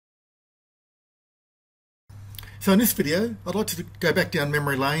So in this video, I'd like to go back down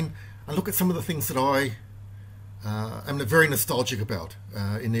memory lane and look at some of the things that I am very nostalgic about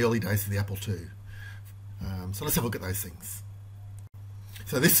in the early days of the Apple II. So let's have a look at those things.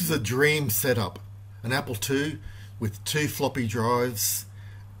 So this is a dream setup, an Apple II with 2 floppy drives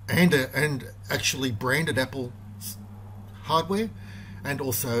and actually branded Apple hardware and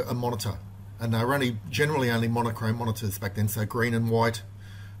also a monitor. And they were generally only monochrome monitors back then, so green and white,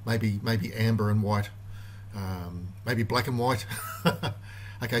 maybe amber and white. Maybe black and white.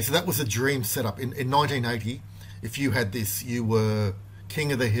 Okay, so that was a dream setup. In 1980, if you had this, you were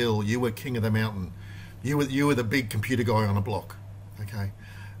king of the hill, you were king of the mountain, you were the big computer guy on a block. Okay,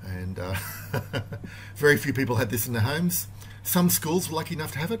 and very few people had this in their homes. Some schools were lucky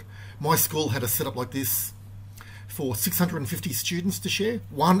enough to have it. My school had a setup like this for 650 students to share.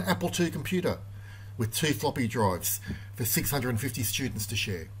 One Apple II computer with 2 floppy drives for 650 students to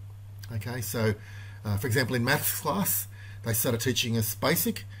share. Okay, so for example, in maths class, they started teaching us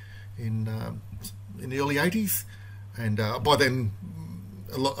BASIC in the early 80s, and by then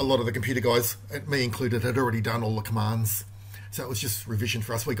a lot of the computer guys, me included, had already done all the commands, so it was just revision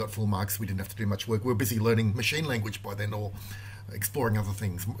for us. We got full marks, we didn't have to do much work. We were busy learning machine language by then, or exploring other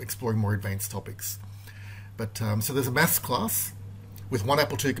things, exploring more advanced topics. But so there's a maths class with one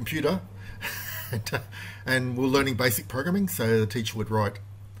Apple II computer and we're learning basic programming, so the teacher would write,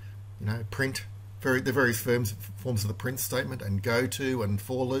 print, the various forms of the print statement, and go to, and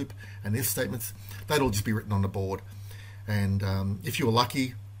for loop, and if statements. They'd all just be written on the board. And if you were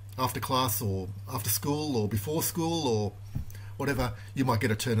lucky, after class or after school or before school or whatever, you might get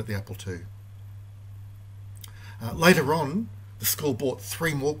a turn at the Apple II. Later on, the school bought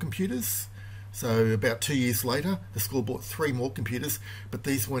 3 more computers. So about 2 years later, the school bought 3 more computers, but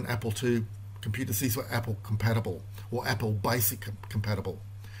these weren't Apple II computers. These were Apple compatible, or Apple Basic compatible.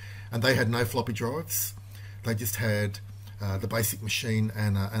 And they had no floppy drives. They just had the basic machine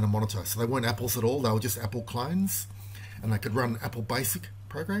and a monitor. So they weren't Apples at all. They were just Apple clones, and they could run Apple Basic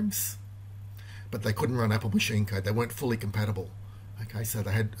programs, but they couldn't run Apple machine code. They weren't fully compatible. Okay, so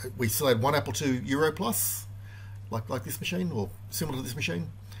we still had one Apple II Euro Plus, like this machine, or similar to this machine,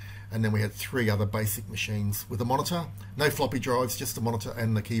 and then we had 3 other basic machines with a monitor, no floppy drives, just the monitor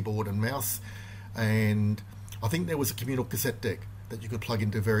and the keyboard and mouse. And I think there was a communal cassette deck that you could plug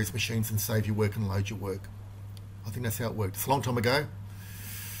into various machines and save your work and load your work. I think that's how it worked. It's a long time ago,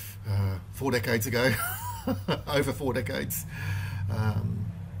 4 decades ago, over 4 decades.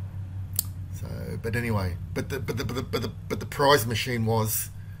 But anyway, but the prize machine was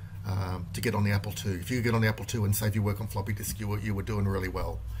to get on the Apple II. If you could get on the Apple II and save your work on floppy disk, you were doing really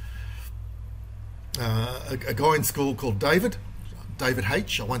well. A guy in school called David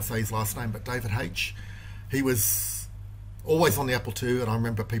H. I won't say his last name, but David H. He was always on the Apple II, and I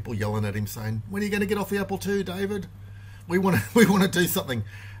remember people yelling at him saying, "When are you going to get off the Apple II, David? We want to do something."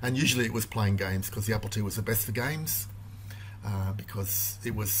 And usually it was playing games, because the Apple II was the best for games, because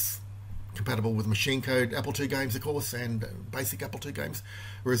it was compatible with machine code Apple II games, of course, and basic Apple II games.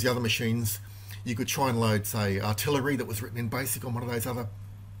 Whereas the other machines, you could try and load, say, artillery that was written in BASIC on one of those other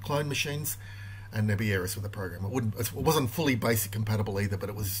clone machines, and there'd be errors with the program. It wasn't fully BASIC compatible either, but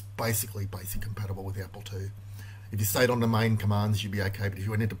it was basically BASIC compatible with the Apple II. If you stayed on the main commands, you'd be okay, but if you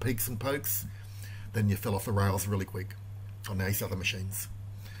went into peeks and pokes, then you fell off the rails really quick on these other machines.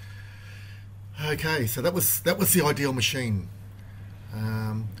 Okay, so that was the ideal machine.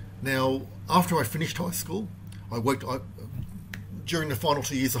 Now, after I finished high school, during the final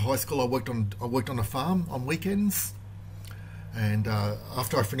 2 years of high school, I worked on a farm on weekends. And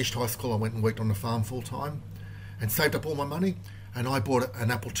after I finished high school, I went and worked on the farm full time, and saved up all my money, and I bought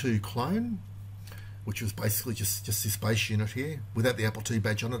an Apple II clone, which was basically just this base unit here. Without the Apple II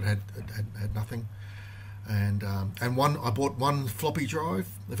badge on it, had nothing. And I bought 1 floppy drive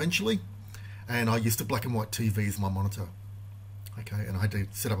eventually, and I used a black and white TV as my monitor. Okay, and I had to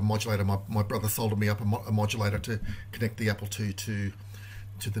set up a modulator. My brother soldered me up a modulator to connect the Apple II to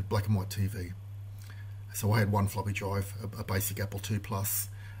the black and white TV. So I had 1 floppy drive, a basic Apple II Plus,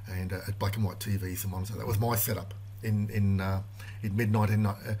 and a black and white TV as a monitor. That was my setup in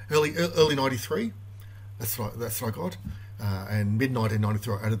early '93. That's what I got. And mid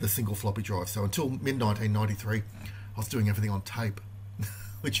 1993, I added the single floppy drive. So until mid 1993, I was doing everything on tape,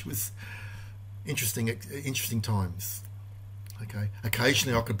 which was interesting times. Okay.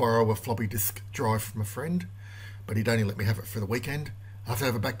 Occasionally, I could borrow a floppy disk drive from a friend, but he'd only let me have it for the weekend. I have to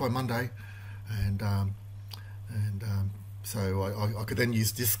have it back by Monday, and so I could then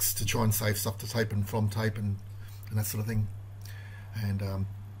use disks to try and save stuff to tape and from tape and that sort of thing. And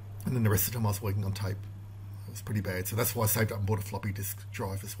then the rest of the time I was working on tape. It was pretty bad. So that's why I saved up and bought a floppy disk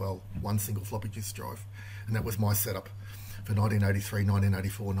drive as well. One single floppy disk drive. And that was my setup for 1983,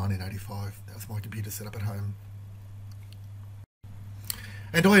 1984, 1985. That was my computer setup at home.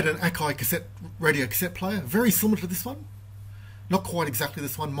 And I had an Akai radio cassette player, very similar to this one. Not quite exactly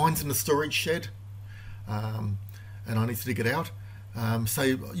this one. Mine's in the storage shed, and I need to dig it out. So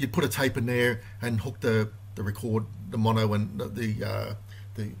you'd put a tape in there and hook the record, the mono, and the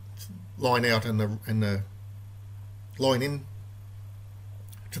line out and the line in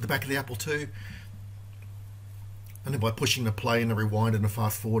to the back of the Apple II. And then by pushing the play and the rewind and the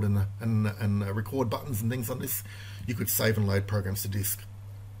fast forward and the record buttons and things on this, you could save and load programs to disk.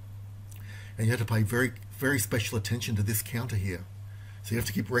 And you have to pay very, very special attention to this counter here. So you have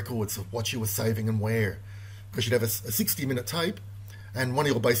to keep records of what you were saving and where. Because you'd have a 60-minute tape, and one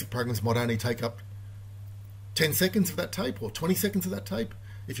of your basic programs might only take up 10 seconds of that tape, or 20 seconds of that tape,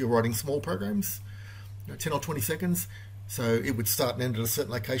 if you're writing small programs, 10 or 20 seconds. So it would start and end at a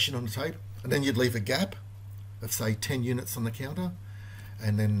certain location on the tape, and then you'd leave a gap of, say, 10 units on the counter,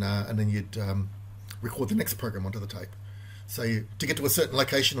 and then you'd record the next program onto the tape. So to get to a certain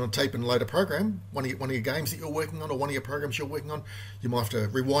location on a tape and load a program, one of your games that you're working on, or one of your programs you're working on, you might have to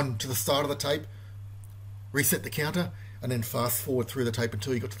rewind to the start of the tape, reset the counter, and then fast forward through the tape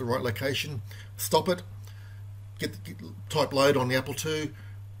until you got to the right location, stop it, type load on the Apple II,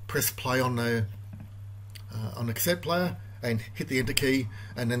 press play on the cassette player, and hit the enter key,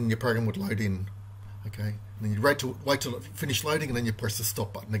 and then your program would load in. Okay, and then you'd wait till it finished loading, and then you press the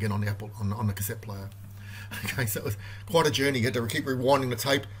stop button again on the on the cassette player. Okay, so it was quite a journey. You had to keep rewinding the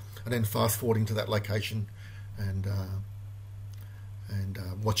tape and then fast forwarding to that location, and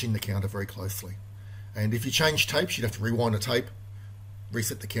watching the counter very closely. And if you change tapes, you'd have to rewind the tape,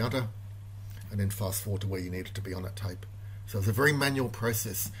 reset the counter, and then fast forward to where you needed to be on that tape. So it was a very manual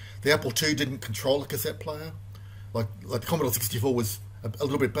process. The Apple II didn't control a cassette player. Like the Commodore 64 was a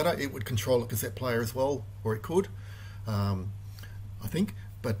little bit better. It would control a cassette player as well, or it could, I think,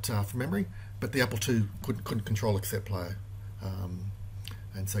 but from memory. But the Apple II couldn't control a cassette player,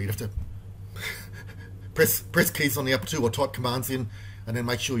 and so you'd have to press keys on the Apple II or type commands in, and then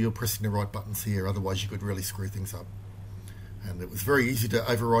make sure you're pressing the right buttons here. Otherwise, you could really screw things up. And it was very easy to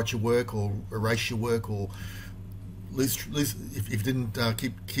overwrite your work or erase your work, or lose if you didn't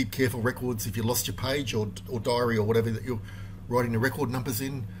keep careful records. If you lost your page or diary or whatever that you're writing the record numbers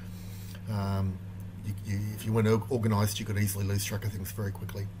in, if you weren't organised, you could easily lose track of things very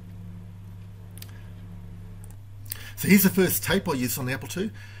quickly. So here's the first tape I used on the Apple II,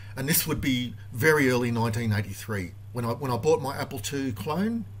 and this would be very early 1983. When I bought my Apple II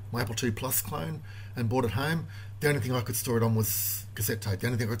clone, my Apple II Plus clone, and bought it home, the only thing I could store it on was cassette tape. The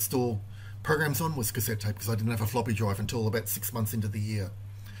only thing I could store programs on was cassette tape, because I didn't have a floppy drive until about 6 months into the year.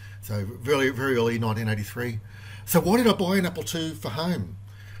 So very, very early 1983. So why did I buy an Apple II for home?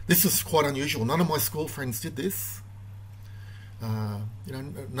 This was quite unusual. None of my school friends did this.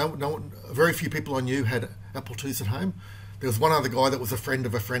 Very few people I knew had Apple IIs at home. There was one other guy that was a friend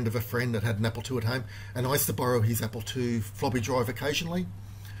of a friend of a friend that had an Apple II at home, and I used to borrow his Apple II floppy drive occasionally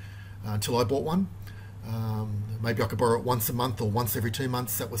until I bought one. Maybe I could borrow it once a month or once every 2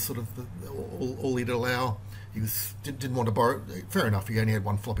 months. That was sort of all he'd allow. He didn't want to borrow. Fair enough. He only had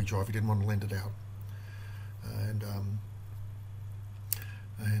one floppy drive. He didn't want to lend it out.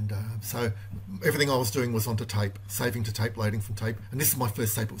 So everything I was doing was onto tape, saving to tape, loading from tape. And this is my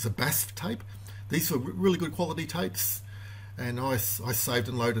first tape. It was a BASF tape. These were really good quality tapes, and I saved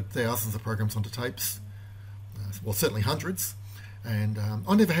and loaded thousands of programs onto tapes. Well, certainly hundreds. And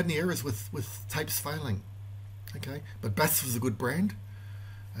I never had any errors with tapes failing. Okay, but BASF was a good brand,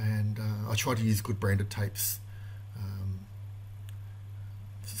 and I tried to use good branded tapes,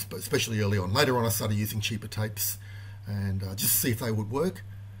 especially early on. Later on, I started using cheaper tapes, and just to see if they would work,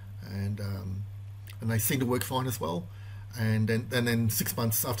 and they seemed to work fine as well. And then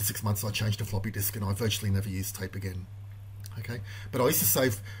after 6 months, I changed to floppy disk, and I virtually never used tape again. Okay, but I used to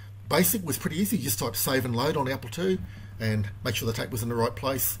save. Basic was pretty easy. You just type save and load on the Apple II, and make sure the tape was in the right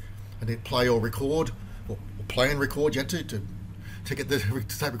place, and then play or record, or play and record. You had to get the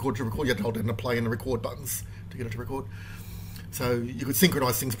tape recorder to record. You had to hold down the play and the record buttons to get it to record. So you could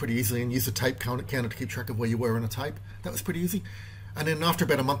synchronize things pretty easily and use a tape counter to keep track of where you were in a tape. That was pretty easy. And then after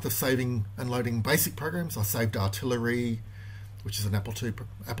about a month of saving and loading basic programs, I saved Artillery, which is an Apple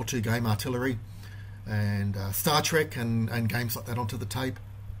II game, Artillery, and Star Trek and games like that onto the tape.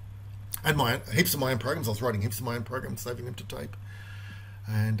 And heaps of my own programs. I was writing heaps of my own programs, saving them to tape.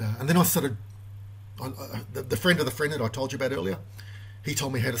 And then I started. The friend of the friend that I told you about earlier, he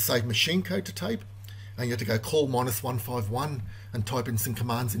told me how to save machine code to tape, and you had to go call -151 and type in some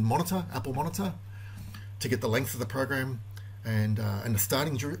commands in Monitor, Apple Monitor, to get the length of the program and the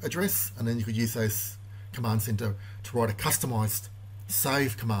starting address, and then you could use those commands then to write a customized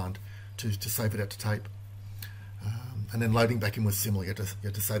save command to save it out to tape. And then loading back in was similar. You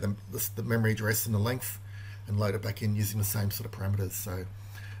had to say the memory address and the length and load it back in using the same sort of parameters. So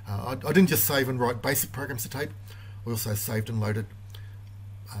I didn't just save and write basic programs to tape. I also saved and loaded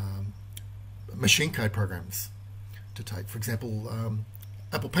machine code programs to tape. For example,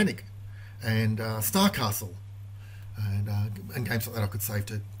 Apple Panic and Star Castle and games like that I could save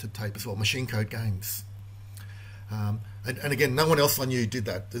to tape as well, machine code games. And again, no one else I knew did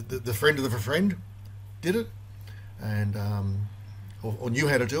that. The friend of a friend did it, and or knew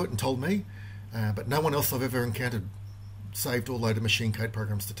how to do it and told me, but no one else I've ever encountered saved or loaded machine code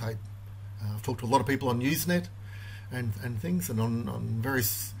programs to tape. I've talked to a lot of people on Usenet and things, and on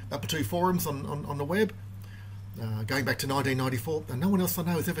various Apple II forums on the web, going back to 1994, and no one else I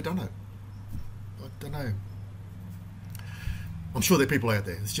know has ever done it. I don't know. I'm sure there are people out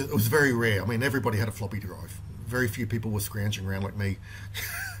there. It was very rare. I mean, everybody had a floppy drive. Very few people were scrounging around like me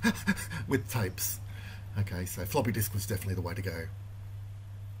with tapes. Okay, so floppy disk was definitely the way to go.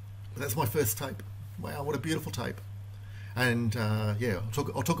 But that's my first tape. Wow, what a beautiful tape. And yeah,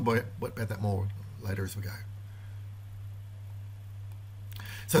 I'll talk about that more later as we go.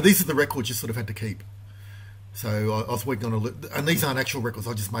 So these are the records you sort of had to keep. So I was working on and these aren't actual records,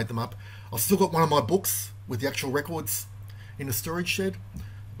 I just made them up. I've still got one of my books with the actual records in the storage shed,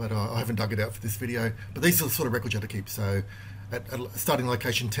 but I haven't dug it out for this video. But these are the sort of records you have to keep. So at starting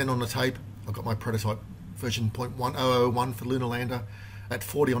location 10 on the tape, I've got my prototype version 0.1001 for Lunar Lander. At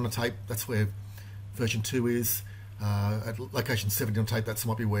 40 on the tape, that's where version 2 is. At location 70 on tape, that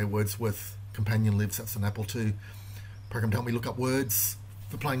might be where Wordsworth Companion lives. That's an Apple II program to help me look up words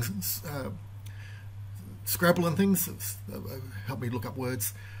for playing Scrabble and things. Helped me look up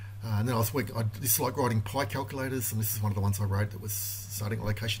words. And then I just like writing pi calculators, and this is one of the ones I wrote that was starting at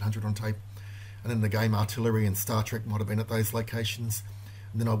location 100 on tape. And then the game Artillery and Star Trek might have been at those locations.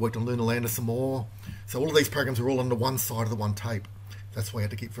 And then I worked on Lunar Lander some more. So all of these programs are all on the one side of the one tape. That's why I had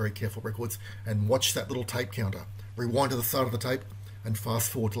to keep very careful records and watch that little tape counter. Rewind to the side of the tape and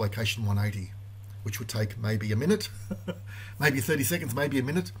fast forward to location 180, which would take maybe a minute, maybe 30 seconds, maybe a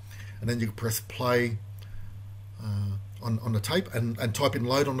minute. And then you could press play on the tape and type in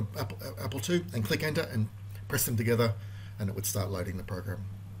load on the Apple II and click enter and press them together, and it would start loading the program.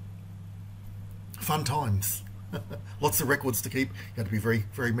 Fun times. Lots of records to keep. You have to be very,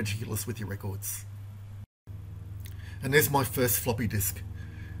 very meticulous with your records. And there's my first floppy disk.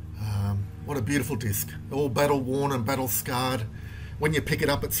 What a beautiful disk. All battle worn and battle scarred. When you pick it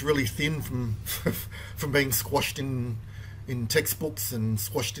up, it's really thin from being squashed in textbooks and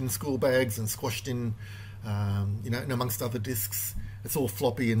squashed in school bags and squashed in you know, amongst other discs. It's all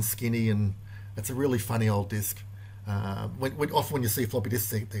floppy and skinny, and it's a really funny old disc. Often when you see floppy disks,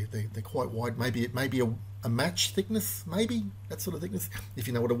 they're quite wide. Maybe a match thickness, maybe that sort of thickness, if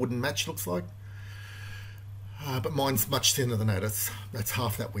you know what a wooden match looks like. But mine's much thinner than that. That's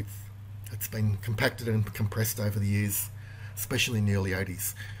half that width. It's been compacted and compressed over the years, especially in the early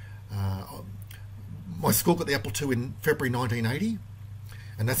 80s. My school got the Apple II in February 1980,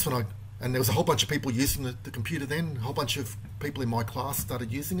 and that's when and there was a whole bunch of people using the computer then. A whole bunch of people in my class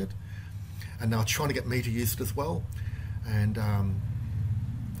started using it, and they were trying to get me to use it as well. And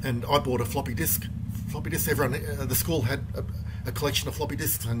I bought a floppy disk. Everyone the school had a collection of floppy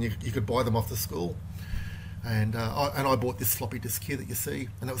disks, and you could buy them off the school. And I bought this floppy disk here that you see,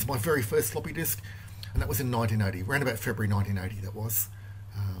 and that was my very first floppy disk, and that was in 1980, around about February 1980 that was.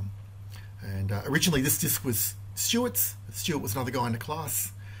 Originally this disk was Stuart's. Stuart was another guy in the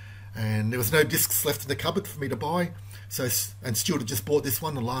class, and there was no discs left in the cupboard for me to buy. And Stuart had just bought this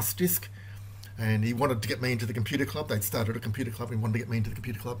one, the last disc, and he wanted to get me into the computer club. They'd started a computer club and he wanted to get me into the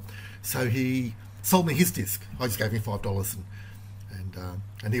computer club, so he sold me his disc. I just gave him $5,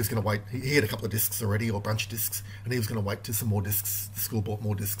 and he was going to wait. He had a couple of discs already, or a bunch of discs, and he was going to wait till some more discs. The school bought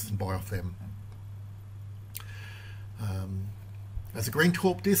more discs and buy off them. As a green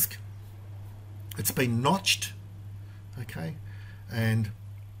corp disc, it's been notched, okay, and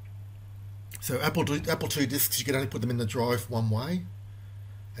so Apple II discs, you could only put them in the drive one way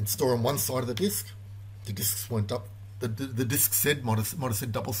and store on one side of the disc. The discs weren't up. The disc might have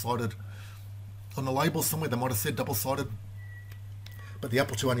said double-sided on the label somewhere. They might have said double-sided, but the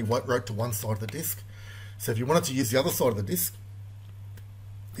Apple II only wrote to one side of the disc. So if you wanted to use the other side of the disc,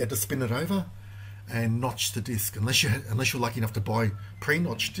 you had to spin it over and notch the disc. Unless you're lucky enough to buy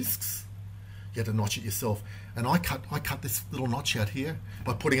pre-notched discs, you had to notch it yourself. And I cut this little notch out here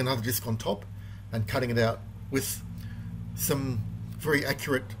by putting another disc on top and cutting it out with some very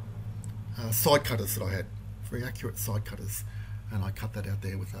accurate side cutters that I had, very accurate side cutters, and I cut that out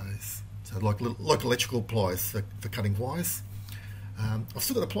there with those. So like electrical pliers for cutting wires. I've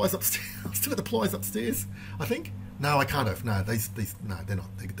still got the pliers upstairs. I've still got the pliers upstairs, I think. No, I can't have. No, these no, they're not.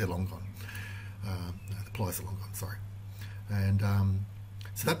 They're long gone. No, the pliers are long gone. Sorry. And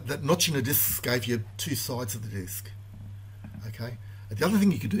so that notching the discs gave you two sides of the disc. Okay. And the other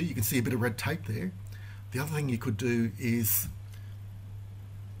thing you could do, you can see a bit of red tape there. The other thing you could do is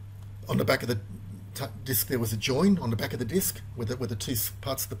on the back of the disc there was a join on the back of the disc where the two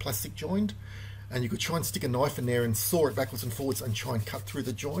parts of the plastic joined, and you could try and stick a knife in there and saw it backwards and forwards and try and cut through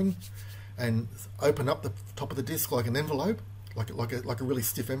the join and open up the top of the disc like an envelope, like a really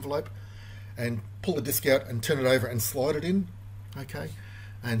stiff envelope, and pull the disc out and turn it over and slide it in. Okay,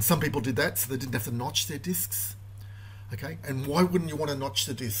 and some people did that so they didn't have to notch their discs. Okay, and why wouldn't you want to notch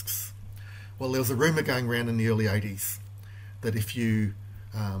the discs? Well, there was a rumour going around in the early 80s that if you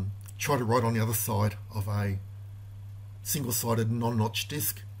try to write on the other side of a single-sided non-notched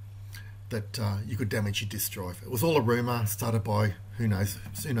disc, that you could damage your disc drive. It was all a rumour started by who knows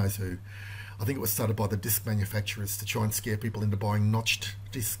who. I think it was started by the disc manufacturers to try and scare people into buying notched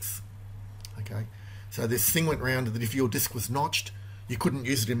discs. Okay, so this thing went round that if your disc was notched, you couldn't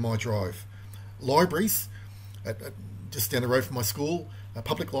use it in my drive. Libraries, just down the road from my school,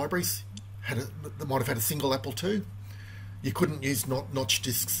 public libraries, they might have had a single Apple II. You couldn't use notched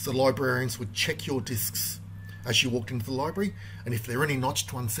discs. The librarians would check your discs as you walked into the library, and if there are any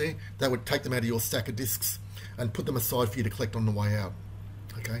notched ones there, they would take them out of your stack of discs and put them aside for you to collect on the way out.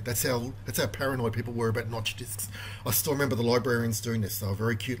 Okay, that's how paranoid people were about notched discs. I still remember the librarians doing this. They were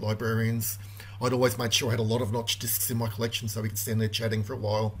very cute librarians. I'd always made sure I had a lot of notched discs in my collection so we could stand there chatting for a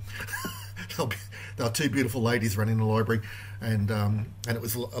while. They were two beautiful ladies running the library, and it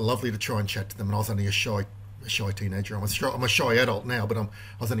was lovely to try and chat to them. And I was only a shy teenager. I'm a shy adult now, but I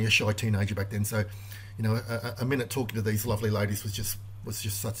was only a shy teenager back then. So, you know, a minute talking to these lovely ladies was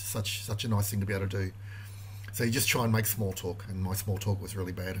just such a nice thing to be able to do. So you just try and make small talk, and my small talk was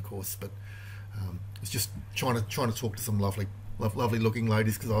really bad, of course. But it's just trying to talk to some lovely looking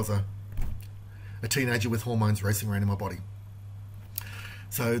ladies because I was a teenager with hormones racing around in my body.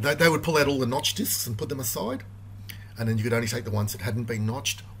 So they would pull out all the notch discs and put them aside, and then you could only take the ones that hadn't been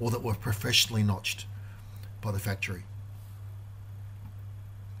notched or that were professionally notched by the factory.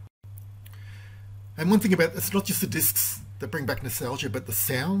 And one thing about it's not just the discs that bring back nostalgia, but the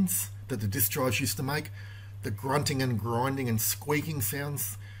sounds that the disc drives used to make, the grunting and grinding and squeaking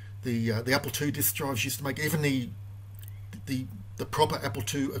sounds the Apple II disc drives used to make, even the proper Apple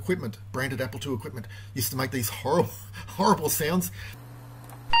II equipment, branded Apple II equipment, used to make these horrible sounds.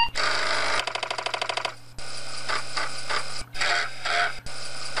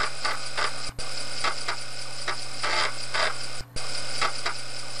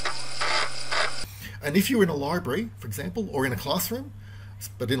 And if you're in a library, for example, or in a classroom,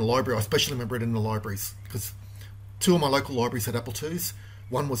 but in a library, I especially remember it in the libraries, because two of my local libraries had Apple IIs.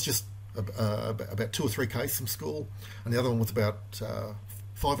 One was just about 2 or 3 k's from school, and the other one was about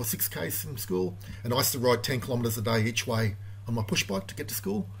 5 or 6 k's from school. And I used to ride 10 kilometres a day each way on my push bike to get to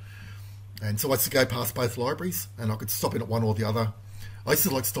school. And so I used to go past both libraries, and I could stop in at one or the other. I used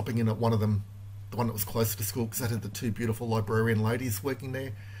to like stopping in at one of them, the one that was closer to school, because that had the 2 beautiful librarian ladies working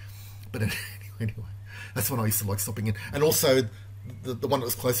there. But anyway, that's when I used to like stopping in. And also, the one that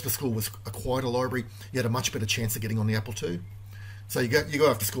was closer to school was a quieter library. You had a much better chance of getting on the Apple II. So you go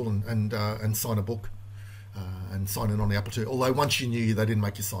after school and sign a book and sign in on the Apple II. Although once you knew, they didn't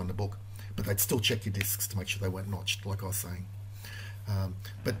make you sign the book, but they'd still check your discs to make sure they weren't notched, like I was saying.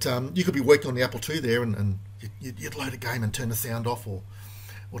 But you could be working on the Apple II there, and you'd load a game and turn the sound off or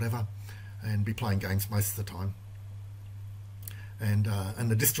whatever, and be playing games most of the time. And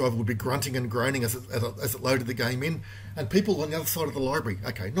the disk driver would be grunting and groaning as it loaded the game in. And people on the other side of the library,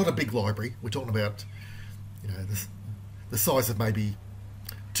 okay, not a big library, we're talking about, you know, the size of maybe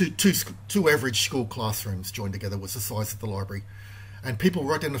two average school classrooms joined together was the size of the library. And people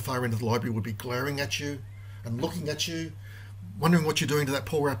right down the far end of the library would be glaring at you and looking at you, wondering what you're doing to that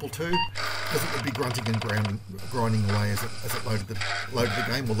poor Apple II, because it would be grunting and grinding away as it loaded the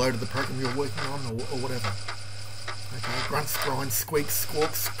game or loaded the program you're working on or whatever. Okay, grunts, grinds, squeaks,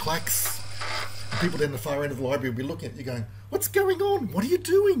 squawks, clacks. And people down the far end of the library would be looking at you going, "What's going on? What are you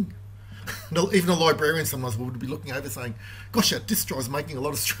doing?" And even a librarian sometimes would be looking over saying, "Gosh, that disk drive's making a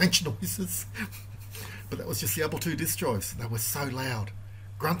lot of strange noises." But that was just the Apple II disk drives. They were so loud.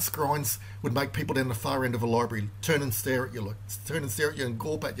 Grunts, grinds would make people down the far end of a library turn and stare at you, and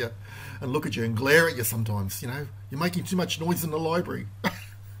gawp at you, and look at you and glare at you sometimes. You know, you're making too much noise in the library.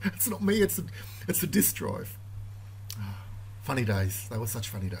 It's not me. It's the disk drive. Funny days. They were such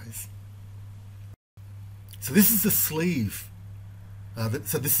funny days. So this is the sleeve.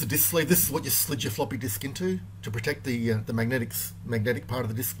 So this is a disk sleeve. This is what you slid your floppy disk into to protect the magnetic part of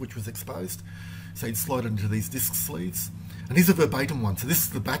the disk which was exposed. So you'd slide it into these disk sleeves. And here's a verbatim one. So this is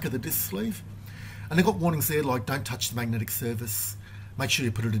the back of the disk sleeve. And they've got warnings there like don't touch the magnetic surface. Make sure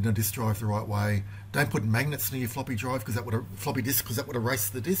you put it in a disk drive the right way. Don't put magnets near your floppy drive because that would floppy disk because that would erase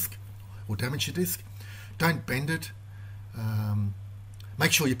the disk or damage your disk. Don't bend it.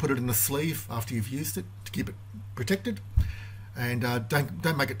 Make sure you put it in the sleeve after you've used it to keep it protected. And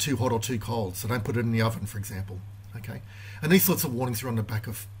don't make it too hot or too cold. So don't put it in the oven, for example. Okay. And these sorts of warnings are on the back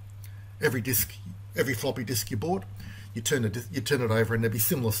of every disk, every floppy disk you bought. You turn it over, and there'd be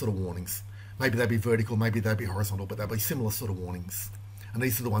similar sort of warnings. Maybe they'd be vertical, maybe they'd be horizontal, but they'd be similar sort of warnings. And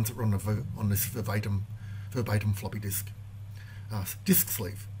these are the ones that were on this verbatim floppy disk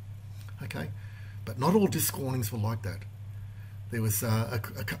sleeve. Okay. But not all disk warnings were like that. There was a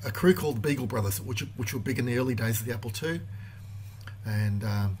crew called the Beagle brothers, which were big in the early days of the Apple II. And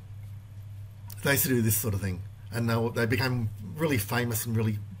they used to do this sort of thing, and they became really famous and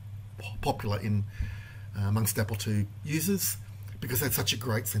really popular in amongst Apple II users because they had such a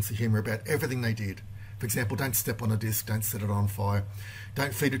great sense of humour about everything they did. For example, don't step on a disk, don't set it on fire,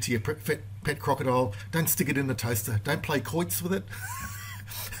 don't feed it to your pet crocodile, don't stick it in the toaster, don't play quoits with it,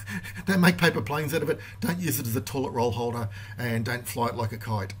 don't make paper planes out of it, don't use it as a toilet roll holder, and don't fly it like a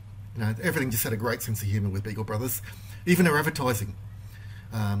kite. You know, everything just had a great sense of humour with Beagle brothers. Even their advertising.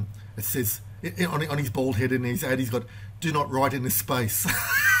 It says on his bald head in his ad, he's got "Do not write in this space."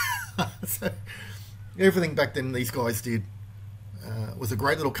 So everything back then these guys did was a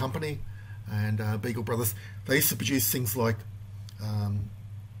great little company, and Beagle brothers. They used to produce things like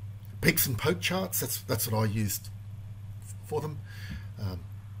peaks and poke charts. That's what I used for them.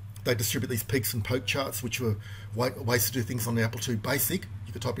 They distribute these peaks and poke charts, which were ways to do things on the Apple II Basic.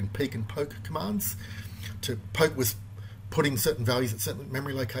 You could type in peek and poke commands. To poke was putting certain values at certain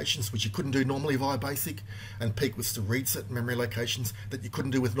memory locations, which you couldn't do normally via BASIC, and peek was to read certain memory locations that you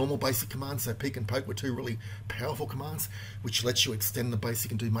couldn't do with normal BASIC commands. So peek and poke were two really powerful commands, which lets you extend the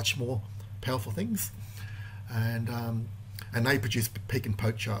BASIC and do much more powerful things. And they produce peek and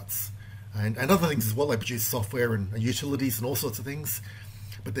poke charts, and other things as well. They produce software and utilities and all sorts of things,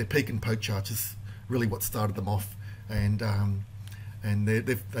 but their peek and poke charts is really what started them off. And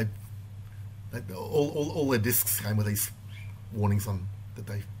all their discs came with these warnings on that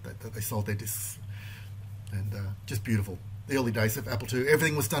they sold their discs, and just beautiful. The early days of Apple II,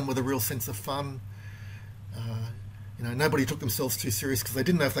 everything was done with a real sense of fun. You know, nobody took themselves too serious because they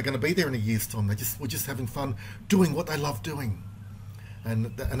didn't know if they're going to be there in a year's time. They were just having fun, doing what they loved doing,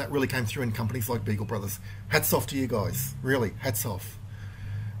 and that really came through in companies like Beagle brothers. Hats off to you guys, really, hats off.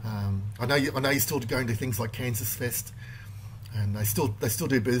 I know you're still going to things like Kansas Fest, and they still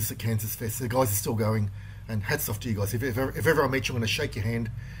do booths at Kansas Fest. The guys are still going, and hats off to you guys. If ever I meet you, I'm going to shake your hand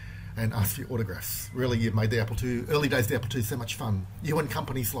and ask for your autographs. Really, you've made the Apple II, early days of the Apple II, so much fun. You and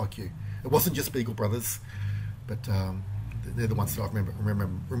companies like you. It wasn't just Beagle brothers, but they're the ones that I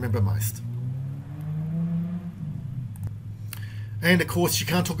remember most. And of course, you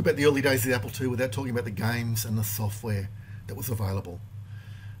can't talk about the early days of the Apple II without talking about the games and the software that was available.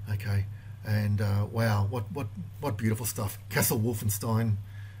 Okay. And wow, what beautiful stuff! Castle Wolfenstein.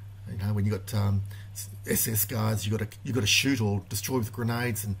 You know, when you got SS guards, you got to shoot or destroy with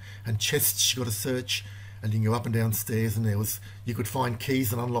grenades, and chests you got to search, and you can go up and down stairs, and you could find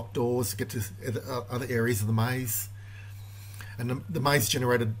keys and unlock doors to get to other areas of the maze. And the maze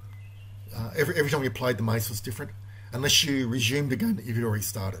generated every time you played, the maze was different, unless you resumed a game that you'd already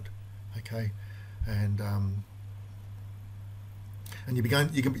started. Okay, and you'd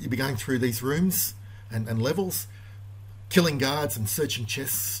be going through these rooms and levels, killing guards and searching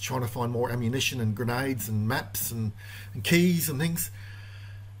chests, trying to find more ammunition and grenades and maps and keys and things.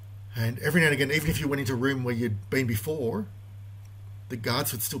 And every now and again, even if you went into a room where you'd been before, the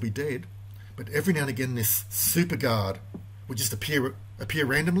guards would still be dead. But every now and again, this super guard would just appear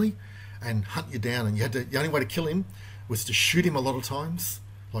randomly and hunt you down. And the only way to kill him was to shoot him a lot of times,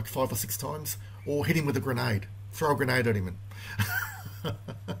 like 5 or 6 times, or hit him with a grenade, throw a grenade at him.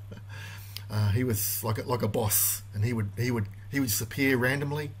 He was like a boss, and he would just appear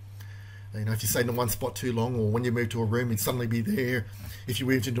randomly. You know, if you stayed in one spot too long, or when you moved to a room, he'd suddenly be there. If you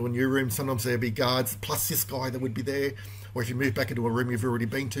moved into a new room, sometimes there'd be guards plus this guy that would be there. Or if you moved back into a room you've already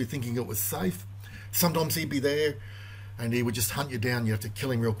been to, thinking it was safe, sometimes he'd be there, and he would just hunt you down. You have to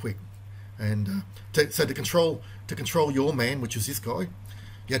kill him real quick. And so to control your man, which was this guy,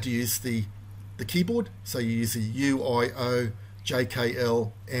 you had to use the keyboard. So you use the UIOJKLM,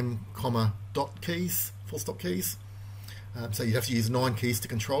 dot keys, full stop keys. So you have to use 9 keys to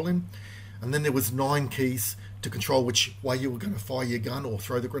control him. and then there was 9 keys to control which way you were going to fire your gun or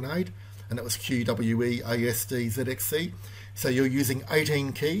throw the grenade, and that was Q, W, E, A, S, D, Z, X, C. So you're using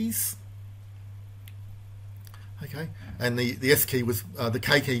 18 keys. Okay, and the S key was, the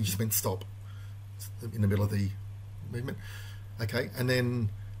K key just meant stop in the middle of the movement. Okay, and then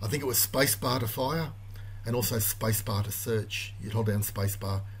I think it was spacebar to fire, and also spacebar to search. You'd hold down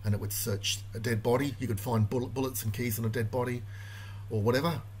spacebar and it would search a dead body. You could find bullets and keys on a dead body or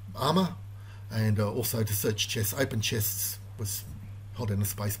whatever, armor, and also to search chests. Open chests was hold down the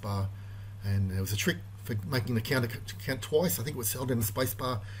spacebar, and there was a trick for making the counter count twice. I think it was held down the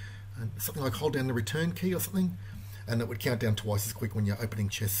spacebar and something like hold down the return key or something, and it would count down twice as quick when you're opening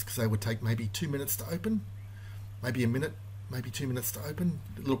chests, because they would take maybe 2 minutes to open, maybe a minute, maybe 2 minutes to open.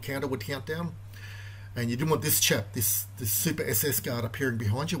 The little counter would count down, and you didn't want this chap, this super SS guard appearing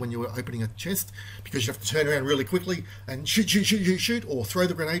behind you when you were opening a chest, because you have to turn around really quickly and shoot, or throw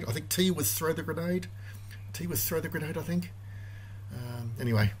the grenade. I think T was throw the grenade. T was throw the grenade, I think.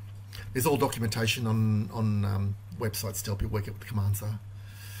 Anyway, there's all documentation on websites to help you work out what the commands are.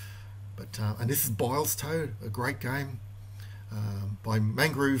 But and this is Bile's Toe, a great game by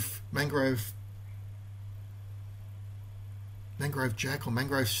Mangrove Jack or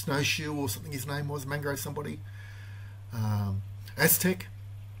Mangrove Snowshoe or something his name was, Mangrove somebody. Aztec,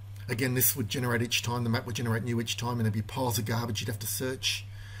 again this would generate each time, the map would generate new each time, and there'd be piles of garbage you'd have to search,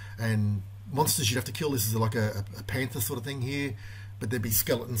 and monsters you'd have to kill. This is like a panther sort of thing here, but there'd be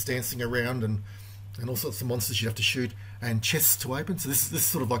skeletons dancing around and all sorts of monsters you'd have to shoot, and chests to open. So this is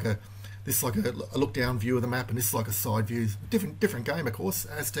sort of like a look down view of the map, and this is like a side view. Different game, of course.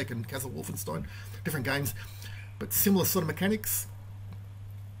 Aztec and Castle Wolfenstein, different games, but similar sort of mechanics.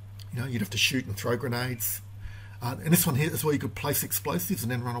 You know, you'd have to shoot and throw grenades. And this one here is where you could place explosives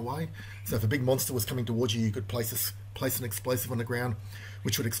and then run away. So if a big monster was coming towards you, you could place an explosive on the ground,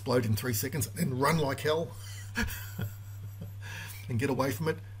 which would explode in 3 seconds, and run like hell and get away from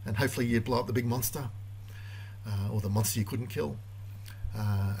it. And hopefully you'd blow up the big monster, or the monster you couldn't kill.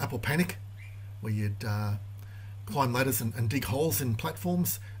 Apple Panic, where you'd climb ladders and dig holes in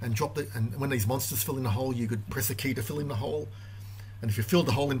platforms and and when these monsters fill in the hole, you could press a key to fill in the hole. And if you filled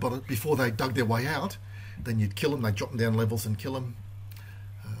the hole in before they dug their way out, then you'd kill them. They'd drop them down levels and kill them.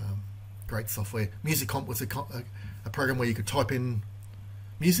 Great software. Music Comp was a program where you could type in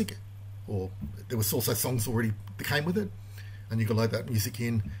music, or there was also songs already that came with it, and you could load that music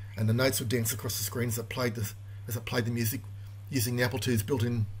in, and the notes would dance across the screen as it played the music, using the Apple II's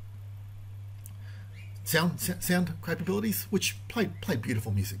built-in sound capabilities, which played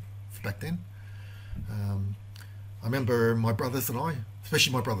beautiful music back then. I remember my brothers and I,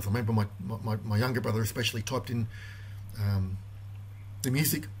 especially my brothers, I remember my younger brother especially typed in the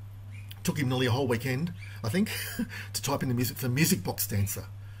music. Took him nearly a whole weekend, I think, to type in the music for Music Box Dancer.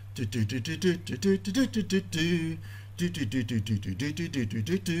 Sort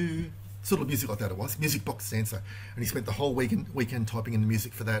of music like that it was, Music Box Dancer. And he spent the whole weekend typing in the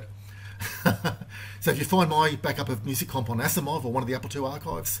music for that. So if you find my backup of Music Comp on Asimov or one of the Apple II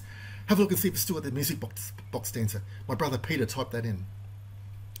archives, have a look and see if it's still at the Music Box Dancer. My brother Peter typed that in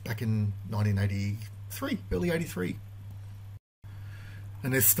back in 1983, early 83.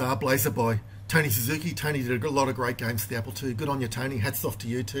 And there's Star Blazer by Tony Suzuki. Tony did a lot of great games for the Apple II. Good on you, Tony. Hats off to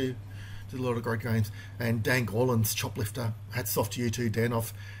you too. Did a lot of great games. And Dan Gorland's Choplifter. Hats off to you too, Dan.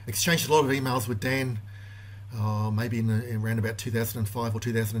 I've exchanged a lot of emails with Dan, maybe in around about 2005 or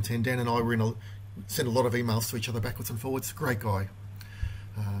 2010. Dan and I sent a lot of emails to each other backwards and forwards. Great guy.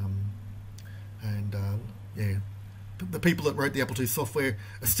 Yeah. The people that wrote the Apple II software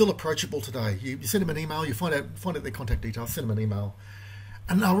are still approachable today. You send them an email, you find out their contact details, send them an email,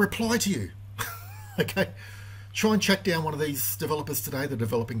 and they'll reply to you. Okay, try and track down one of these developers today that are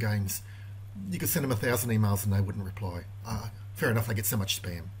developing games. You could send them 1,000 emails and they wouldn't reply. Fair enough, they get so much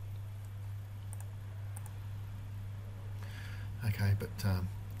spam. Okay, but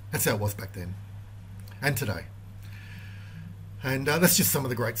that's how it was back then and today. And that's just some of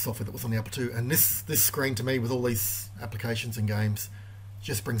the great software that was on the Apple II. And this screen to me, with all these applications and games,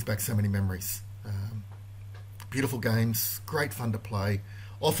 just brings back so many memories. Beautiful games, great fun to play,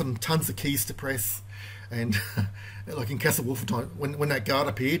 often tons of keys to press. And like in Castle Wolfenstein, when that guard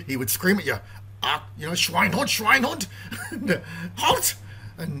appeared, he would scream at you, Schweinhund, halt!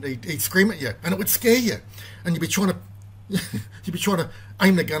 And he'd scream at you, and it would scare you. And you'd be trying to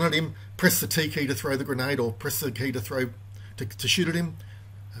aim the gun at him, press the T key to throw the grenade, or press the key to shoot at him.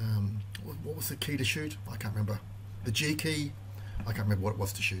 What was the key to shoot? I can't remember. The G key? I can't remember what it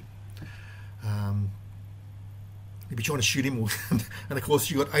was to shoot. You'd be trying to shoot him, and of course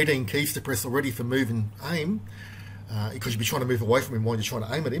you got 18 keys to press already for move and aim. because you'd be trying to move away from him while you're trying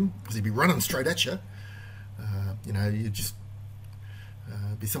to aim at him, because he'd be running straight at you. You know, you just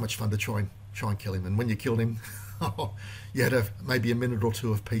it'd be so much fun to try and kill him. And when you killed him, you had maybe a minute or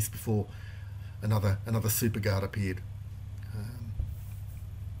two of peace before another super guard appeared.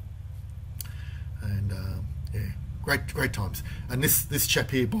 Yeah, great times. And this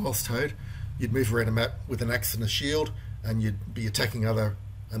chap here, Biles Toad, you'd move around a map with an axe and a shield, and you'd be attacking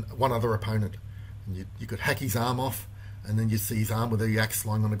one other opponent, and you could hack his arm off, and then you'd see his arm with the axe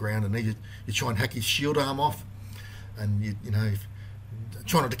lying on the ground, and then you try and hack his shield arm off, and you know,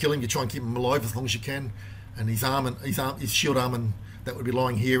 try not to kill him, you try and keep him alive as long as you can, and his shield arm, and that would be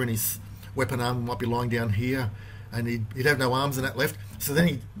lying here, and his weapon arm might be lying down here, and he'd have no arms and that left. So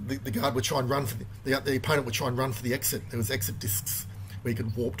then the guard would try and run for the opponent would try and run for the exit. There was exit discs where you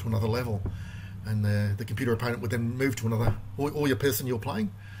could warp to another level, and the computer opponent would then move to another, or your person you're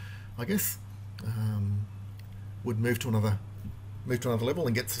playing, I guess, would move to another level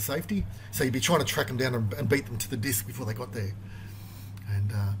and get to safety. So you'd be trying to track them down and beat them to the disc before they got there,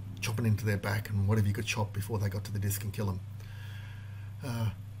 and chopping into their back and whatever you could chop before they got to the disc and kill them.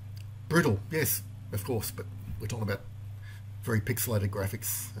 Brutal, yes, of course, but we're talking about very pixelated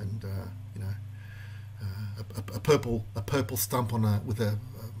graphics, and you know, a purple stump with a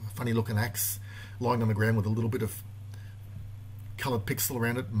funny looking axe lying on the ground with a little bit of coloured pixel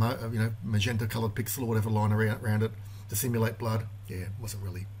around it, you know, magenta coloured pixel or whatever lying around it to simulate blood. Yeah, it wasn't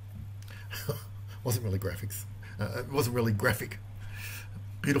really graphics. It wasn't really graphic.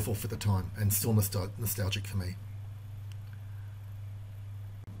 Beautiful for the time, and still nostalgic for me.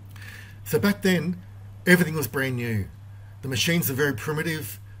 So back then, everything was brand new. The machines are very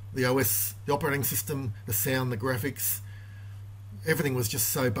primitive. The OS, the operating system, the sound, the graphics, everything was just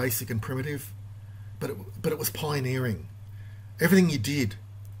so basic and primitive. But it was pioneering. Everything you did,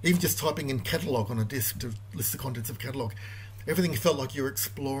 even just typing in catalogue on a disk to list the contents of catalogue, everything felt like you were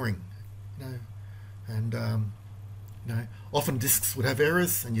exploring, you know. And you know, often disks would have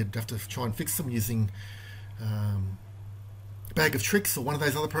errors, and you'd have to try and fix them using Bag of Tricks or one of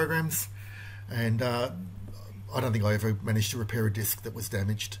those other programs. And I don't think I ever managed to repair a disk that was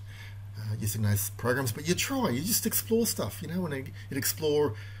damaged using those programs. But you try, you just explore stuff, you know, and you'd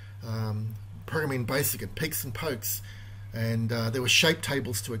explore programming basic and peeks and pokes. And there were shape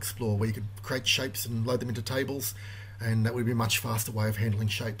tables to explore where you could create shapes and load them into tables, and that would be a much faster way of handling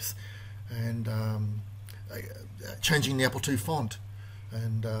shapes. And changing the Apple II font,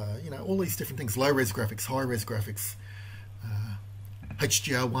 and you know, all these different things, low-res graphics, high-res graphics,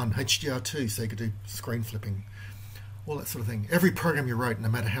 HDR1, HDR2, so you could do screen flipping, all that sort of thing. Every program you wrote, no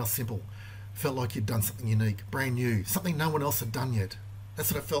matter how simple, felt like you'd done something unique, brand new, something no one else had done yet.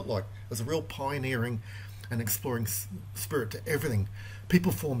 That's what it felt like. It was a real pioneering and exploring spirit to everything.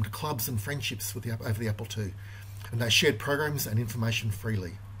 People formed clubs and friendships with over the Apple II, and they shared programs and information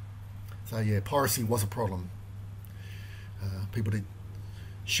freely. So yeah, piracy was a problem. People did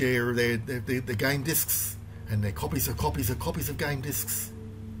share their game discs and their copies of game discs.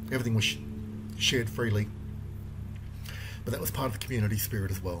 Everything was shared freely. But that was part of the community spirit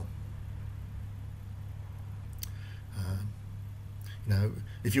as well. You know,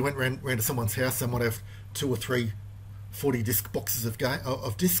 if you went round to someone's house, they might have 2 or 3 40 disc boxes of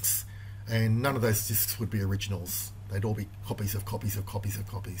discs, and none of those discs would be originals. They'd all be copies of copies of copies of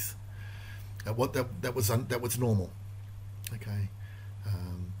copies. That was normal. Okay,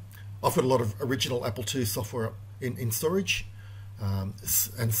 I've got a lot of original Apple II software in storage,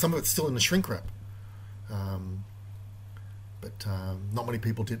 and some of it's still in the shrink wrap. But not many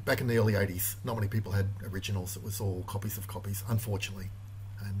people did. Back in the early 80s, not many people had originals. It was all copies of copies, unfortunately.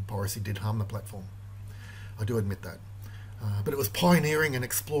 And piracy did harm the platform. I do admit that. But it was pioneering and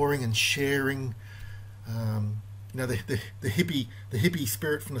exploring and sharing. You know, the hippie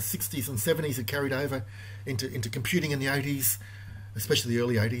spirit from the 60s and 70s had carried over into computing in the 80s, especially the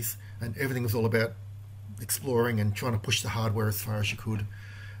early 80s. And everything was all about exploring and trying to push the hardware as far as you could,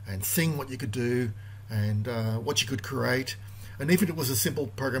 and seeing what you could do and what you could create. And even if it was a simple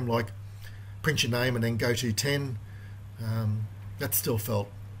program like print your name and then go to 10, that still felt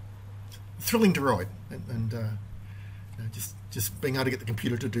thrilling to write. And you know, just being able to get the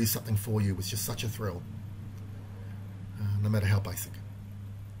computer to do something for you was just such a thrill, no matter how basic.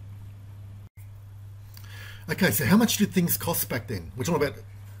 Okay, so how much did things cost back then? We're talking about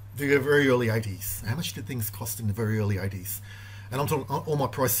the very early 80s. How much did things cost in the very early 80s? And I'm talking, all my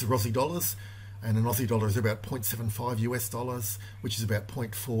prices are Aussie dollars, and an Aussie dollar is about 0.75 US dollars, which is about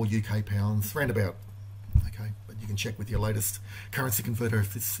 0.4 UK pounds, roundabout. Okay, but you can check with your latest currency converter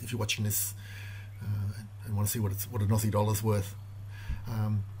if you're watching this and want to see what an Aussie dollar's worth.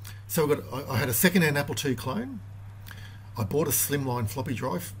 So I had a second-hand Apple II clone, I bought a slimline floppy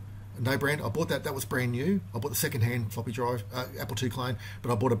drive, no brand. I bought that. That was brand new. I bought the second-hand floppy drive, Apple II clone,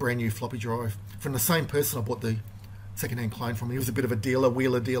 but I bought a brand new floppy drive from the same person I bought the second-hand clone from. He was a bit of a dealer,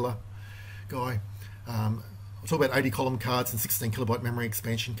 wheeler dealer guy. I'll talk about 80 column cards and 16 kilobyte memory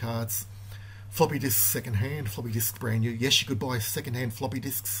expansion cards. Floppy disks second-hand, floppy disks brand new. Yes, you could buy second-hand floppy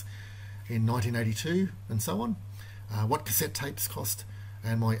disks in 1982 and so on. What cassette tapes cost,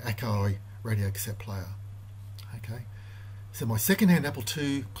 and my Akai radio cassette player. Okay, so my second-hand Apple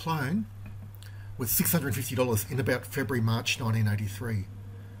II clone was $650 in about February, March 1983.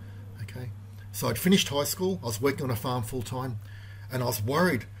 Okay, so I'd finished high school, I was working on a farm full-time, and I was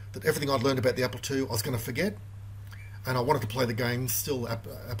worried that everything I'd learned about the Apple II I was going to forget, and I wanted to play the games still,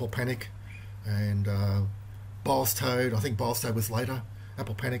 Apple Panic and Biles Toad. I think Biles Toad was later.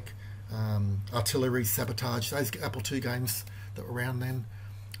 Apple Panic, Artillery, Sabotage, those Apple II games that were around then.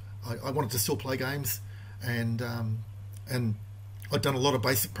 I wanted to still play games, and I'd done a lot of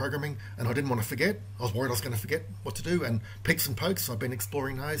basic programming, and I didn't want to forget. I was worried I was going to forget what to do, and peaks and pokes, I've been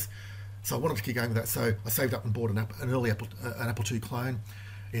exploring those, so I wanted to keep going with that. So I saved up and bought an early Apple II clone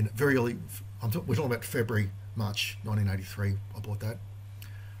in very early. We're talking about February, March 1983. I bought that.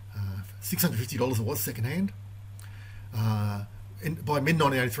 $650 it was second hand. By mid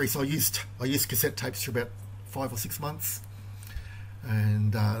 1983, so I used cassette tapes for about 5 or 6 months,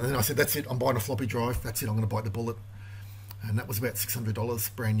 and then I said, that's it, I'm buying a floppy drive, that's it, I'm going to bite the bullet. And that was about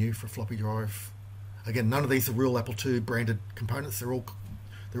 $600 brand new for a floppy drive. Again, none of these are real Apple II branded components, they're all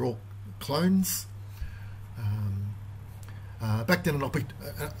clones. Back then, I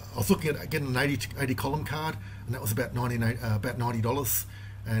was looking at getting an 80 column card, and that was about $90,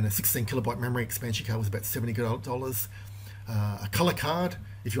 and a 16 kilobyte memory expansion card was about $70. A color card,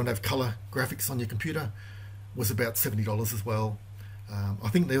 if you want to have color graphics on your computer, was about $70 as well. I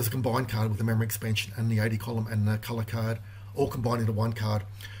think there was a combined card with the memory expansion and the 80 column and the color card, all combined into one card.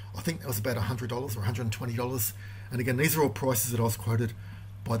 I think that was about $100 or $120. And again, these are all prices that I was quoted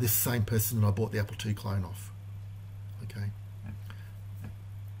by this same person that I bought the Apple II clone off. Okay,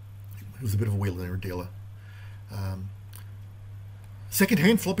 it was a bit of a wheeler and a dealer.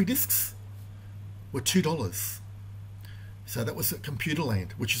 Second-hand floppy disks were $2. So that was at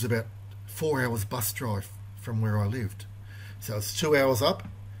Computerland, which is about 4 hours bus drive from where I lived. So it's 2 hours up,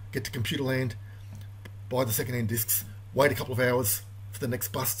 get to Computerland, buy the second-hand discs, wait a couple of hours for the next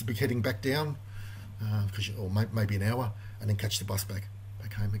bus to be heading back down, or maybe an hour, and then catch the bus back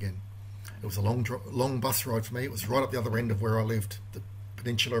home again. It was a long bus ride for me. It was right up the other end of where I lived, the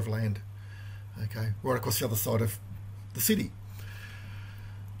peninsula of land. Okay, right across the other side of the city.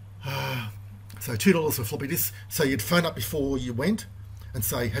 So $2 for floppy disks. So you'd phone up before you went and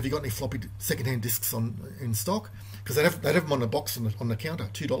say, have you got any floppy second-hand discs in stock? Because they'd have them on the box on the counter,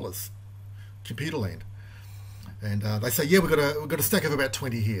 $2, Computerland. And they say, yeah, we've got a stack of about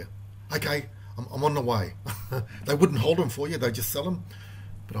 20 here. Okay, I'm on the way. They wouldn't hold them for you, they'd just sell them.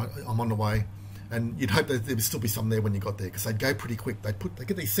 But I'm on the way. And you'd hope that there would still be some there when you got there, because they'd go pretty quick. They'd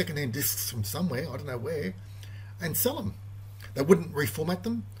get these second-hand discs from somewhere, I don't know where, and sell them. They wouldn't reformat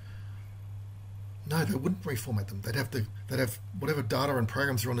them. No, they wouldn't reformat them. They'd have whatever data and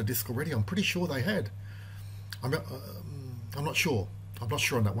programs are on the disk already. I'm pretty sure they had. I'm not sure. I'm not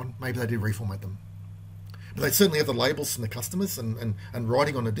sure on that one. Maybe they did reformat them. But they'd certainly have the labels from the customers and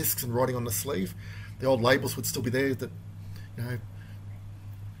writing on the discs and writing on the sleeve. The old labels would still be there. That, you know,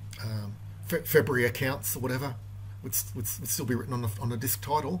 February accounts or whatever would still be written on the disc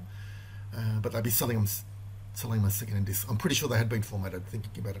title. But they'd be selling them as second-hand discs. I'm pretty sure they had been formatted.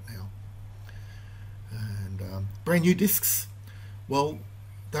 Thinking about it now. And brand new discs, well,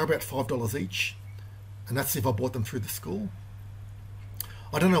 they're about $5 each, and that's if I bought them through the school.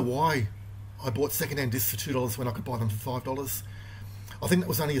 I don't know why I bought second-hand discs for $2 when I could buy them for $5. I think that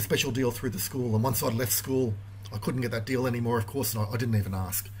was only a special deal through the school, and once I'd left school, I couldn't get that deal anymore, of course, and I didn't even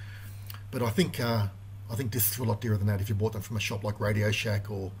ask. But I think discs were a lot dearer than that if you bought them from a shop like Radio Shack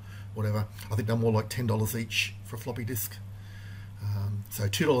or whatever. I think they're more like $10 each for a floppy disk. So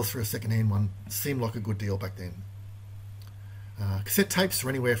 $2 for a second-hand one seemed like a good deal back then. Cassette tapes are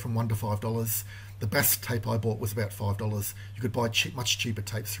anywhere from $1 to $5. The best tape I bought was about $5. You could buy much cheaper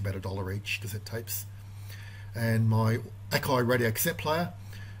tapes for about $1 each, cassette tapes. And my Akai radio cassette player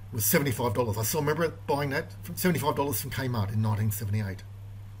was $75. I still remember buying that for $75 from Kmart in 1978.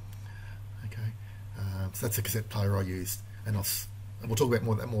 Okay, so that's a cassette player I used, and we'll talk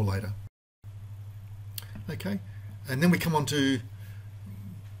about that more later. Okay, and then we come on to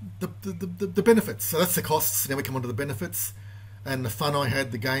the benefits. So that's the costs. Now we come on to the benefits and the fun I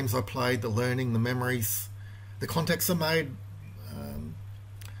had, the games I played, the learning, the memories, the contacts I made.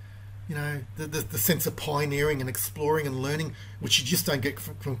 you know, the sense of pioneering and exploring and learning, which you just don't get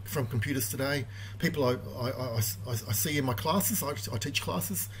from computers today. People I see in my classes, I teach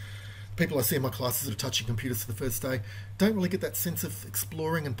classes, people I see in my classes that are touching computers for the first day don't really get that sense of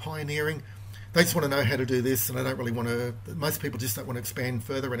exploring and pioneering. They just want to know how to do this, and they don't really want to. Most people just don't want to expand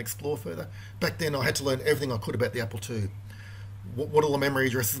further and explore further. Back then, I had to learn everything I could about the Apple II, what all the memory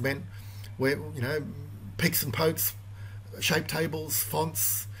addresses meant, where, you know, peaks and pokes, shape tables,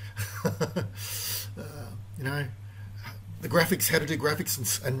 fonts, you know, the graphics, how to do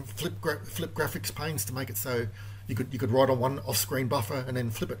graphics, and flip graphics panes to make it so you could write on one off-screen buffer and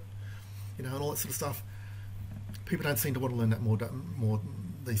then flip it, you know, and all that sort of stuff. People don't seem to want to learn that more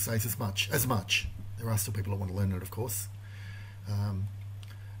these days as much. There are still people that want to learn it, of course.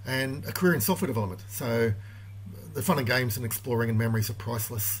 And a career in software development. So the fun and games and exploring and memories are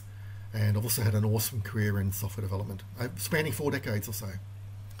priceless. And I've also had an awesome career in software development, spanning 4 decades or so.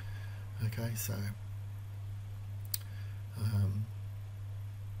 Okay, so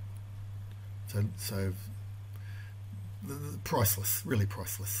priceless, really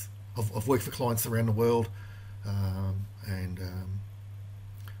priceless. I've worked for clients around the world, and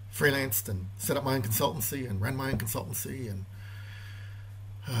freelanced and set up my own consultancy and ran my own consultancy, and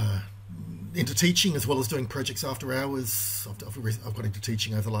into teaching as well as doing projects after hours. I've got into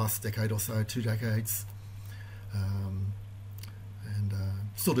teaching over the last decade or so, 2 decades, and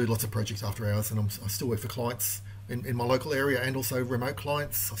still do lots of projects after hours, and I still work for clients in my local area and also remote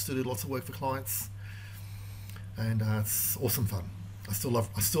clients. I still do lots of work for clients, and it's awesome fun. I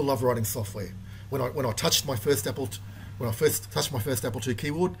still love writing software. When I touched my first Apple, when I first touched my first Apple II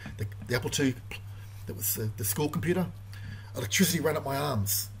keyboard, the Apple II that was the school computer, electricity ran up my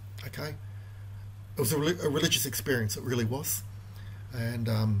arms. Okay, it was a religious experience. It really was, and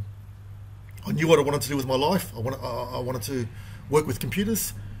I knew what I wanted to do with my life. I wanted to work with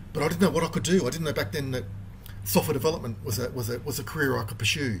computers, but I didn't know what I could do. I didn't know back then that software development was a career I could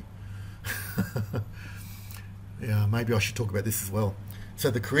pursue. Yeah, maybe I should talk about this as well. So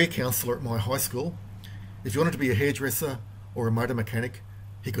the career counsellor at my high school, if you wanted to be a hairdresser or a motor mechanic,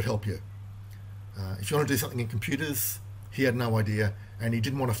 he could help you. If you want to do something in computers, he had no idea, and he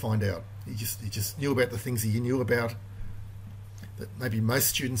didn't want to find out. He just knew about the things he knew about that maybe most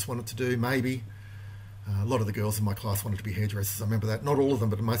students wanted to do. Maybe a lot of the girls in my class wanted to be hairdressers. I remember that. Not all of them,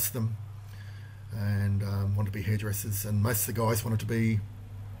 but most of them, and wanted to be hairdressers. And most of the guys wanted to be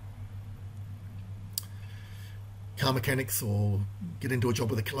car mechanics or get into a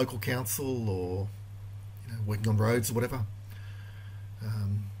job with a local council, or, you know, working on roads or whatever.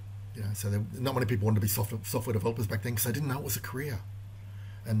 You know, so not many people wanted to be software developers back then because they didn't know it was a career.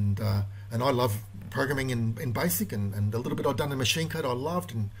 And I love programming in BASIC, and a little bit I'd done in machine code I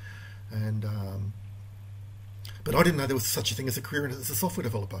loved, but I didn't know there was such a thing as a career as a software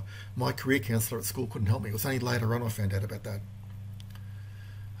developer. My career counsellor at school couldn't help me. It was only later on I found out about that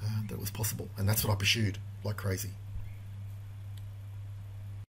it was possible, and that's what I pursued like crazy.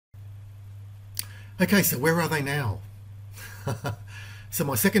 Okay, so where are they now? So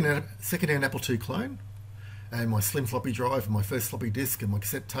my second-hand Apple II clone, and my slim floppy drive, and my first floppy disk, and my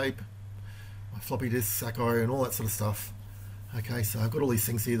cassette tape, my floppy disks, Akai, and all that sort of stuff. Okay, so I've got all these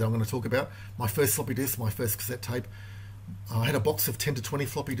things here that I'm going to talk about. My first floppy disk, my first cassette tape. I had a box of 10 to 20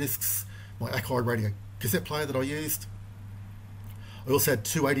 floppy disks, my Akai radio cassette player that I used. I also had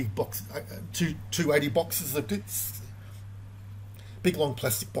 280 boxes of discs. Big long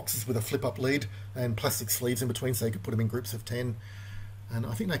plastic boxes with a flip-up lid and plastic sleeves in between so you could put them in groups of 10. And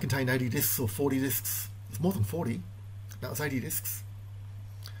I think they contained 80 discs or 40 discs. It's more than 40. No, it was 80 discs.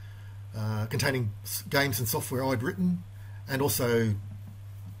 Containing games and software I'd written, and also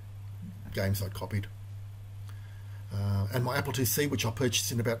games I'd copied. And my Apple IIc, which I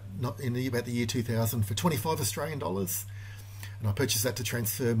purchased in about the year 2000 for $25 Australian. And I purchased that to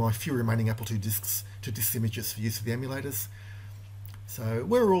transfer my few remaining Apple II discs to disk images for use with the emulators. So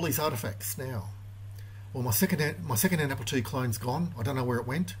where are all these artifacts now? Well, my second-hand Apple II clone's gone. I don't know where it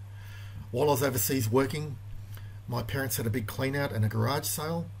went. While I was overseas working, my parents had a big clean out and a garage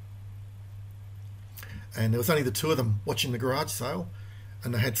sale. And there was only the two of them watching the garage sale,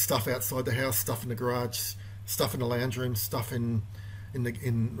 and they had stuff outside the house, stuff in the garage, stuff in the lounge room, stuff in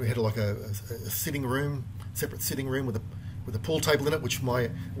we had like a sitting room, separate sitting room with a pool table in it,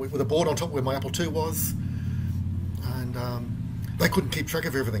 with a board on top where my Apple II was, and they couldn't keep track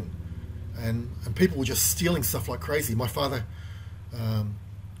of everything, and people were just stealing stuff like crazy. My father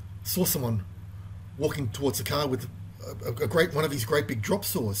saw someone walking towards the car with one of these great big drop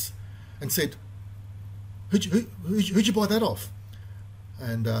saws, and said, "Who'd you buy that off?"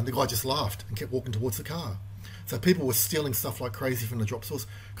 And the guy just laughed and kept walking towards the car. So people were stealing stuff like crazy from the drop source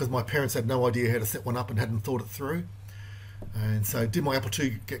because my parents had no idea how to set one up and hadn't thought it through. And so did my Apple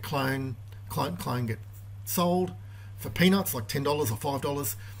II get clone get sold for peanuts, like $10 or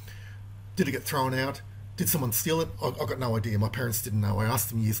 $5? Did it get thrown out? Did someone steal it? I got no idea. My parents didn't know. I asked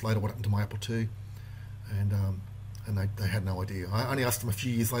them years later what happened to my Apple II, and they had no idea. I only asked them a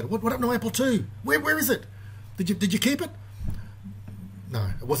few years later, what happened to my Apple II? Where is it? Did you keep it? No,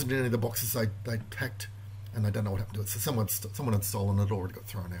 it wasn't in any of the boxes they packed, and they don't know what happened to it. So someone had stolen it or it got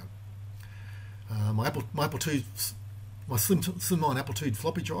thrown out. My Apple II, my slimline Apple II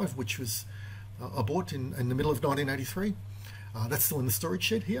floppy drive, which was I bought in the middle of 1983. That's still in the storage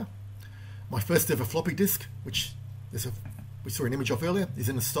shed here. My first ever floppy disk, which we saw an image of earlier, is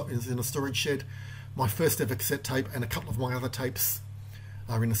in a storage shed. My first ever cassette tape and a couple of my other tapes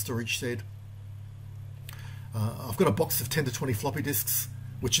are in a storage shed. I've got a box of 10 to 20 floppy disks,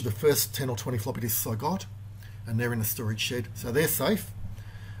 which are the first 10 or 20 floppy disks I got, and they're in a storage shed. So they're safe,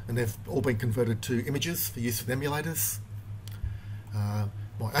 and they've all been converted to images for use with emulators.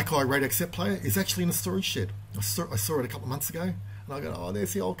 My Akai radio cassette player is actually in a storage shed. I saw it a couple of months ago, and I go, oh,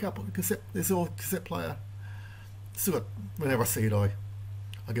 there's the old cassette. There's the old cassette player. Still got. Whenever I see it, I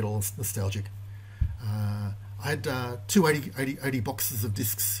get all nostalgic. I had two 80 boxes of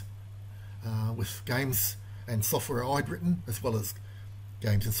discs with games and software I'd written, as well as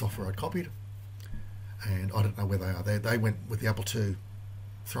games and software I'd copied. And I don't know where they are. They went with the Apple II,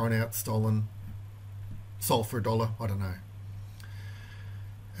 thrown out, stolen, sold for $1. I don't know.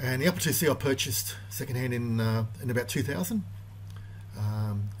 And the Apple IIc I purchased secondhand in about 2000.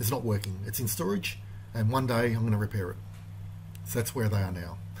 It's not working. It's in storage, and one day I'm going to repair it. So that's where they are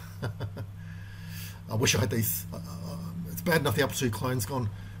now. I wish I had these. It's bad enough the Apple II clone's gone,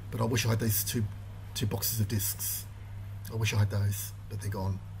 but I wish I had these two boxes of discs. I wish I had those, but they're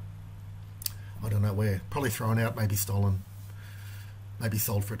gone. I don't know where. Probably thrown out, maybe stolen, maybe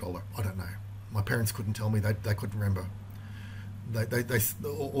sold for $1. I don't know. My parents couldn't tell me. They couldn't remember.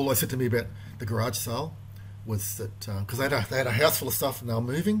 All they said to me about the garage sale was that because they had a house full of stuff and they were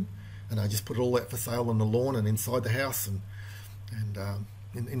moving, and they just put it all out for sale on the lawn and inside the house and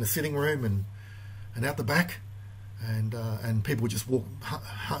in the sitting room and out the back, and people were just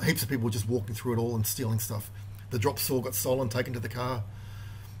heaps of people were just walking through it all and stealing stuff. The drop saw got stolen, taken to the car,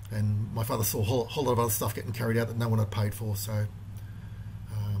 and my father saw a whole lot of other stuff getting carried out that no one had paid for. So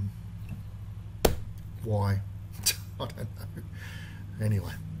why? I don't know.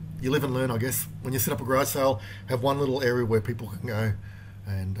 Anyway, you live and learn, I guess. When you set up a garage sale, have one little area where people can go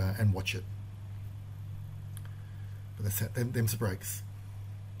and watch it. But that's them's the breaks.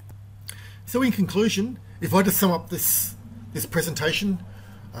 So in conclusion, if I just sum up this presentation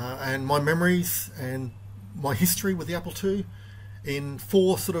and my memories and my history with the Apple II in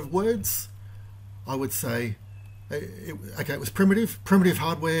 4 sort of words, I would say, okay, it was primitive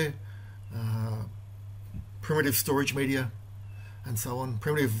hardware, primitive storage media, and so on,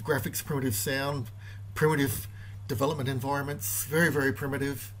 primitive graphics, primitive sound, primitive development environments, very, very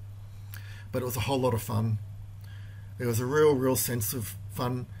primitive, but it was a whole lot of fun. There was a real sense of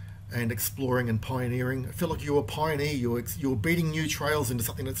fun and exploring and pioneering. I felt like you were a pioneer, you were beating new trails into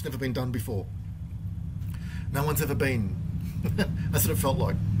something that's never been done before. No one's ever been. That's what it felt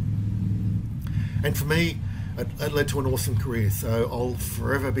like. And for me, it led to an awesome career, so I'll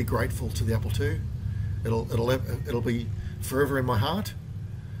forever be grateful to the Apple II. It'll be forever in my heart,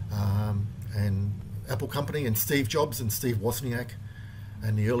 and Apple Company and Steve Jobs and Steve Wozniak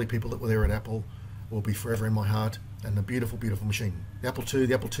and the early people that were there at Apple will be forever in my heart, and a beautiful, beautiful machine. The Apple II,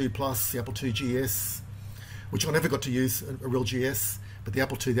 the Apple II Plus, the Apple II GS, which I never got to use a real GS, but the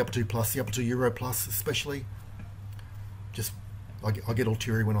Apple II, the Apple II Plus, the Apple II Euro Plus especially, just I get all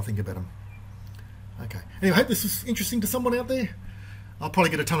teary when I think about them. Okay, anyway, I hope this was interesting to someone out there. I'll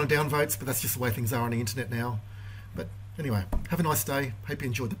probably get a ton of downvotes, but that's just the way things are on the internet now. But anyway, have a nice day. Hope you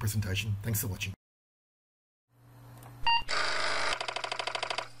enjoyed the presentation. Thanks for watching.